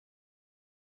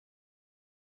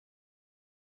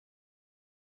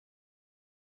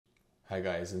Hi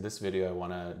guys, in this video I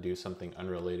want to do something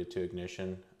unrelated to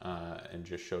ignition and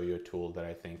just show you a tool that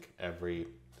I think every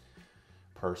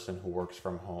person who works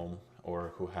from home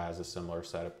or who has a similar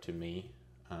setup to me,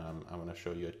 I want to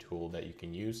show you a tool that you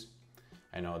can use.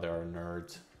 I know there are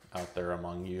nerds out there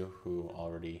among you who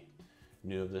already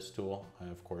knew of this tool. I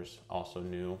of course also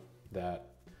knew that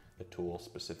the tool,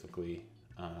 specifically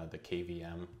the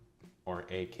KVM or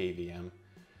a KVM,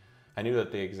 I knew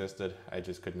that they existed, I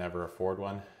just could never afford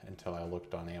one until I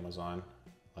looked on Amazon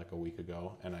like a week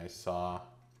ago and I saw,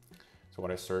 so what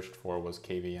I searched for was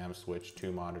KVM switch,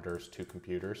 2 monitors, 2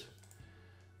 computers,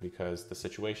 because the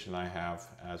situation I have,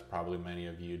 as probably many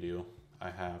of you do, I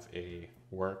have a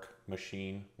work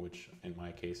machine, which in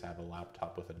my case I have a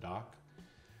laptop with a dock,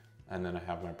 and then I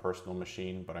have my personal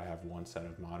machine, but I have one set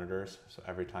of monitors. So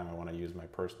every time I want to use my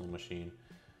personal machine,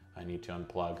 I need to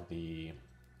unplug the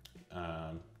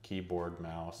keyboard,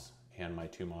 mouse, and my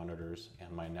 2 monitors and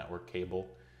my network cable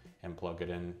and plug it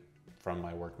in from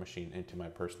my work machine into my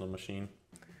personal machine,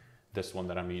 this one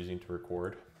that I'm using to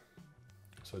record.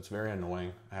 So it's very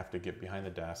annoying. I have to get behind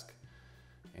the desk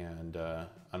and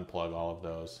unplug all of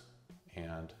those,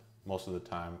 and most of the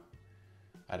time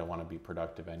I don't want to be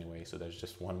productive anyway, so there's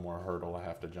just one more hurdle I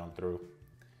have to jump through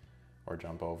or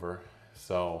jump over.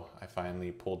 So I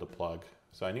finally pulled the plug.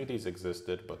 So I knew these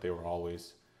existed, but they were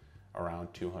always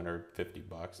around 250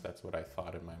 bucks. That's what I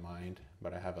thought in my mind,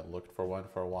 but I haven't looked for one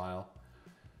for a while.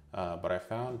 But I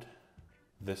found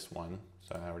this one,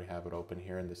 so I already have it open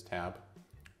here in this tab,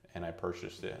 and I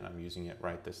purchased it and I'm using it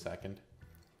right this second.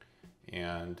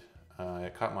 And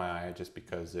it caught my eye just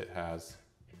because it has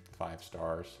 5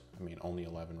 stars. I mean, only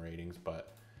 11 ratings,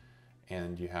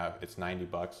 and you have, it's 90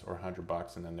 bucks or 100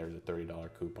 bucks, and then there's a $30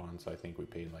 coupon. So I think we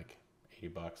paid like 80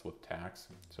 bucks with tax.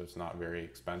 So it's not very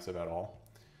expensive at all.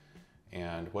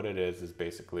 And what it is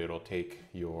basically it'll take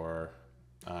your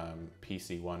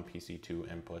PC1,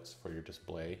 PC2 inputs for your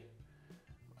display.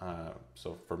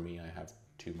 So for me, I have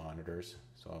 2 monitors.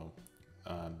 So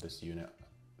this unit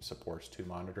supports 2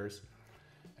 monitors.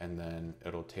 And then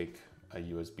it'll take a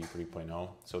USB 3.0.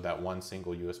 So that one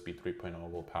single USB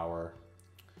 3.0 will power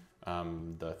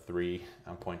the 3,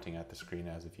 I'm pointing at the screen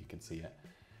as if you can see it.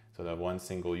 So that one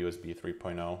single USB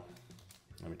 3.0,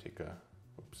 let me take a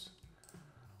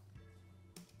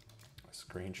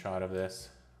screenshot of this.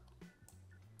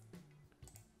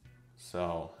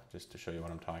 So just to show you what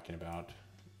I'm talking about,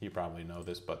 you probably know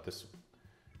this, but this,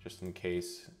 just in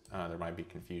case there might be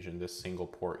confusion, this single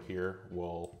port here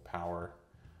will power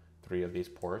 3 of these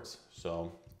ports.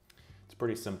 So it's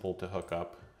pretty simple to hook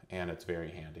up and it's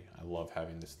very handy. I love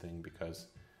having this thing because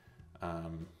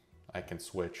I can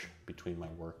switch between my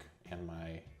work and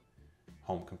my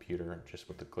home computer just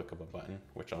with the click of a button,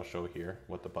 which I'll show here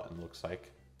what the button looks like.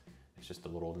 It's just a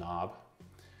little knob,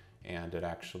 and you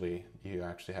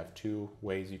actually have 2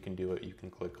 ways you can do it. You can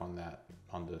click on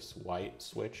this white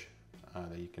switch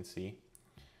that you can see.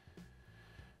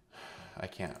 I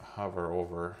can't hover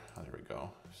over, oh, there we go.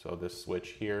 So this switch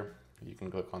here, you can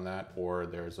click on that, or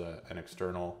there's an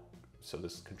external, so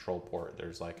this control port,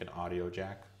 there's like an audio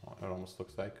jack, it almost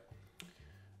looks like,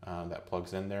 that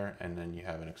plugs in there, and then you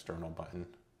have an external button.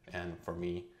 And for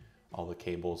me, all the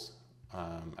cables,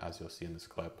 as you'll see in this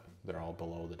clip, they're all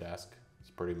below the desk.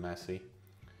 It's pretty messy,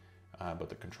 but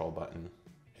the control button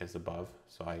is above,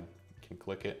 so I can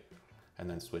click it and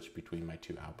then switch between my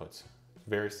 2 outputs. It's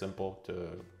very simple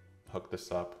to hook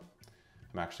this up.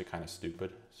 I'm actually kind of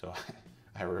stupid, so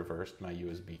I reversed my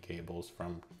USB cables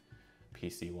from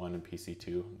PC1 and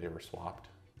PC2. They were swapped,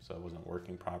 so it wasn't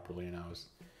working properly, and I was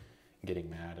getting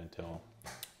mad until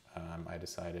I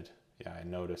decided, I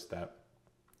noticed that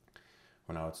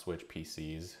when I would switch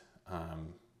PCs,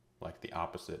 like the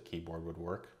opposite keyboard would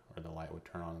work, or the light would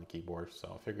turn on the keyboard.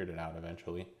 So I figured it out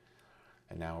eventually,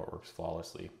 and now it works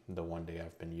flawlessly the one day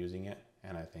I've been using it,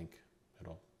 and I think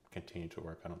it'll continue to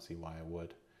work. I don't see why it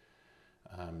would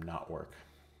not work.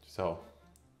 So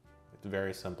it's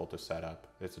very simple to set up.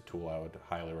 It's a tool I would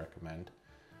highly recommend.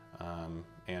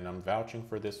 And I'm vouching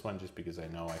for this one just because I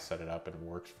know I set it up and it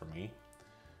works for me,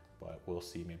 but we'll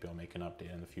see. Maybe I'll make an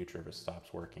update in the future if it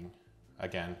stops working.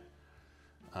 Again,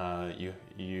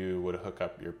 you would hook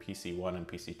up your PC1 and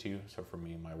PC2. So for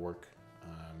me, my work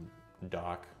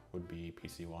dock would be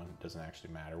PC1. It doesn't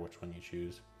actually matter which one you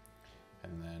choose.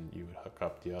 And then you would hook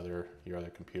up your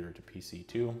other computer to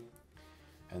PC2,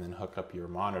 and then hook up your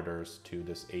monitors to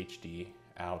this HD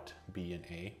out B and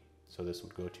A. So this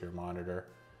would go to your monitor,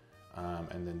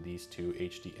 and then these 2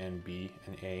 HD in B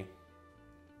and A,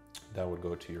 that would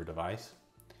go to your device.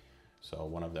 So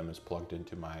one of them is plugged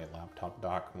into my laptop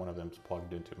dock, one of them is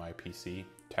plugged into my PC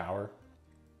tower,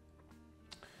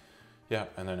 Yeah,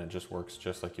 and then it just works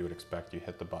just like you would expect. You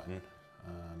hit the button.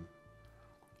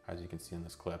 As you can see in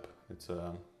this clip, it's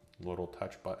a little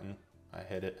touch button. I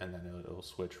hit it and then it'll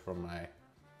switch from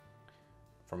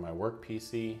my work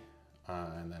PC,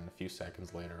 and then a few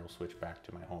seconds later it'll switch back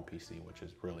to my home PC, which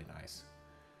is really nice.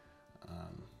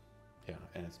 Yeah,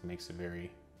 and it makes it very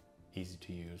easy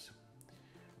to use.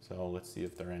 So let's see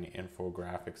if there are any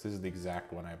infographics. This is the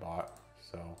exact one I bought.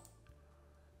 So,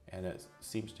 and it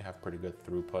seems to have pretty good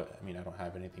throughput. I mean, I don't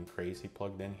have anything crazy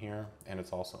plugged in here, and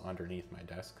it's also underneath my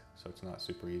desk, so it's not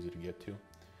super easy to get to.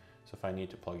 So if I need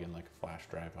to plug in like a flash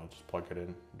drive, I'll just plug it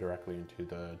in directly into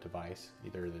the device,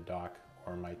 either the dock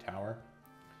or my tower.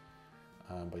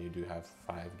 But you do have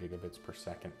 5 gigabits per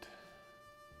second.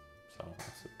 So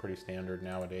it's pretty standard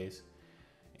nowadays.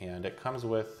 And it comes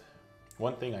with,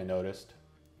 one thing I noticed,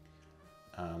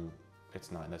 it's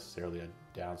not necessarily a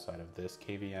downside of this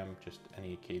KVM, just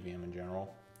any KVM in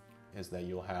general, is that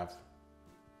you'll have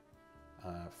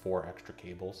 4 extra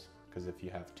cables. Because if you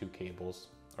have 2 cables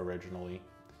originally,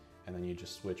 and then you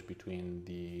just switch between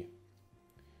the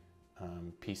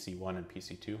PC1 and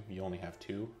PC2, you only have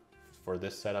 2. For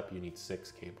this setup, you need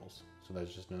 6 cables. So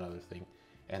that's just another thing.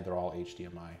 And they're all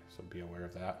HDMI, so be aware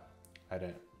of that. I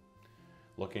didn't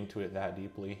look into it that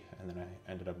deeply, and then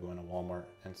I ended up going to Walmart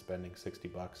and spending 60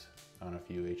 bucks on a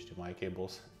few HDMI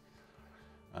cables.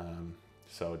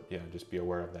 So yeah, just be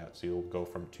aware of that. So you'll go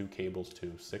from 2 cables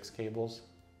to 6 cables,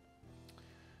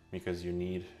 because you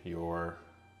need your,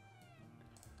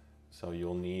 so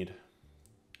you'll need,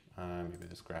 maybe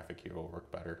this graphic here will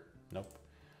work better. Nope.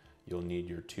 You'll need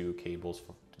your 2 cables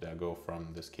that go from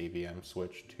this KVM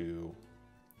switch to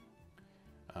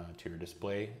your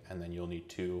display, and then you'll need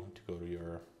 2 to go to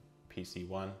your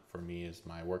PC1. For me is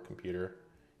my work computer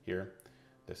here.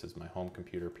 This is my home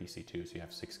computer, PC2, so you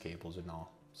have 6 cables in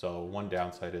all. So one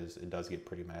downside is it does get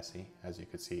pretty messy, as you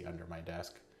can see under my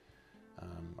desk.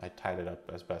 I tied it up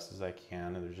as best as I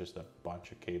can, and there's just a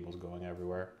bunch of cables going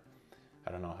everywhere.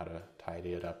 I don't know how to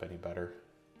tidy it up any better.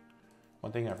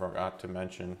 One thing I forgot to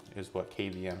mention is what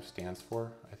KVM stands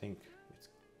for. I think it's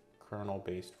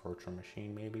kernel-based virtual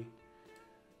machine, maybe.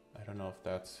 I don't know if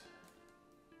that's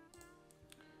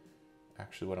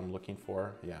actually what I'm looking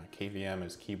for. Yeah, KVM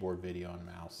is keyboard, video, and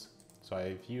mouse. So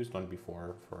I've used one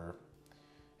before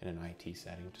in an IT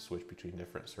setting to switch between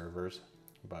different servers.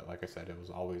 But like I said, it was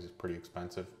always pretty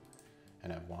expensive,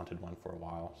 and I've wanted one for a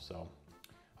while. So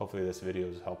hopefully this video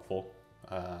is helpful.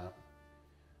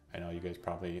 I know you guys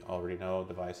probably already know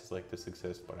devices like this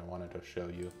exist, but I wanted to show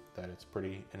you that it's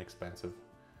pretty inexpensive.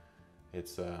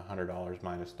 It's $100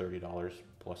 minus $30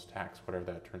 plus tax, whatever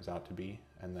that turns out to be,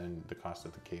 and then the cost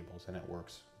of the cables, and it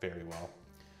works very well,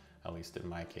 at least in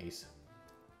my case.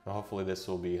 So hopefully this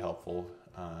will be helpful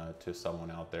to someone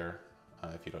out there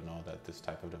if you don't know that this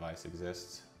type of device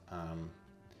exists.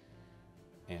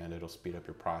 And it'll speed up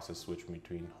your process switching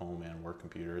between home and work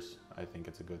computers. I think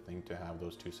it's a good thing to have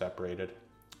those 2 separated,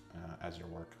 as your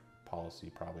work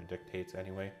policy probably dictates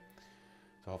anyway.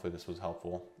 So hopefully this was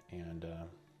helpful, and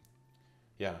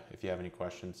yeah, if you have any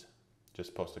questions,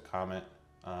 just post a comment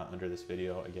under this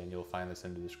video. Again, you'll find this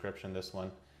in the description, this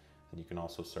one, and you can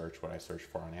also search what I searched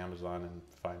for on Amazon and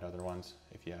find other ones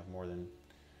if you have more than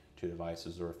 2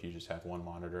 devices, or if you just have 1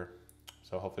 monitor.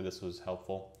 So hopefully this was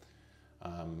helpful.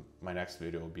 My next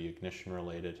video will be ignition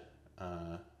related,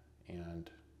 and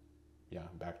yeah,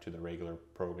 back to the regular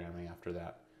programming after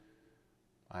that.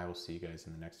 I will see you guys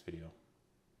in the next video.